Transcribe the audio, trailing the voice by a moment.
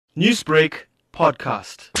Newsbreak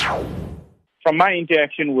podcast. From my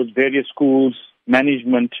interaction with various schools,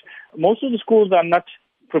 management, most of the schools are not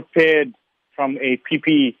prepared from a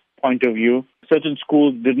PPE point of view. Certain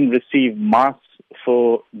schools didn't receive masks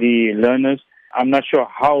for the learners. I'm not sure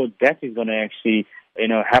how that is going to actually,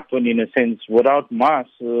 happen in a sense. Without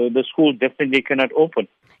masks, the school definitely cannot open.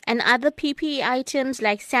 And other PPE items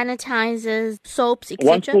like sanitizers, soaps, etc.?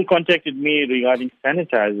 One school contacted me regarding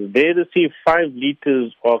sanitizers. They received 5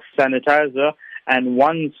 liters of sanitizer and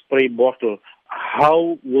 1 spray bottle.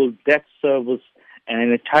 How will that service an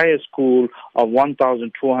entire school of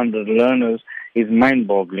 1,200 learners is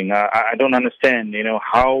mind-boggling. I don't understand,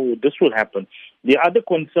 how this will happen. The other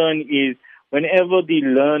concern is whenever the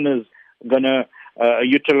learners going to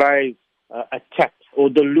utilize a tap or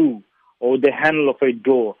the loo or the handle of a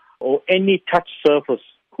door or any touch surface,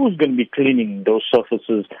 who's going to be cleaning those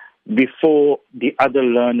surfaces before the other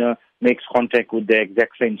learner makes contact with the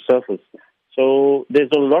exact same surface? So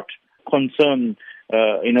there's a lot of concern,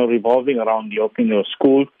 revolving around the opening of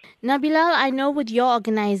school. Now, Bilal, I know with your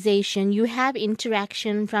organization, you have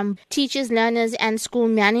interaction from teachers, learners, and school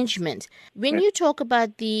management. When you talk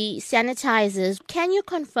about the sanitizers, can you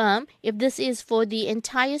confirm if this is for the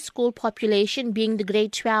entire school population, being the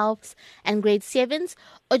grade 12s and grade 7s,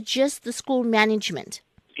 or just the school management?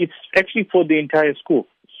 It's actually for the entire school.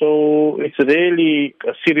 So it's really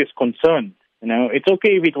a serious concern. It's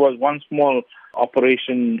okay if it was one small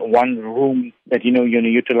operation, one room that, you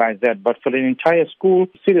utilize that. But for an entire school,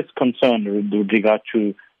 serious concern with regard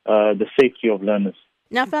to the safety of learners.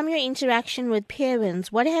 Now, from your interaction with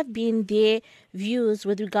parents, what have been their views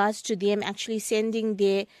with regards to them actually sending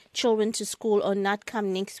their children to school or not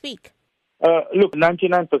come next week? Look,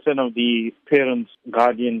 99% of the parents,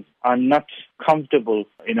 guardians are not comfortable,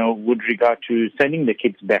 with regard to sending the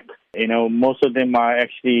kids back. Most of them are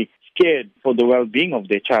actually scared for the well-being of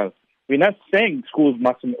their child. We're not saying schools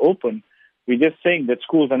mustn't open. We're just saying that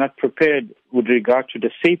schools are not prepared with regard to the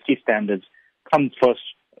safety standards come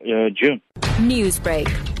 1st June. Newsbreak,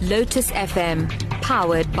 Lotus FM,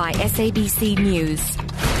 powered by SABC News.